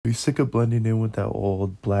Be sick of blending in with that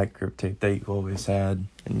old black grip tape that you always had,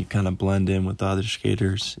 and you kind of blend in with the other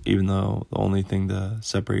skaters, even though the only thing to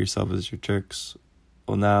separate yourself is your tricks.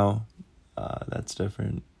 Well, now that's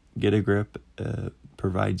different. Get a Grip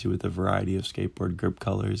provides you with a variety of skateboard grip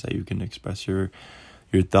colors that you can express your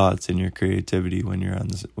thoughts and your creativity when you're on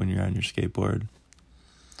your skateboard.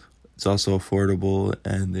 It's also affordable,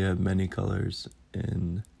 and they have many colors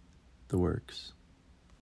in the works.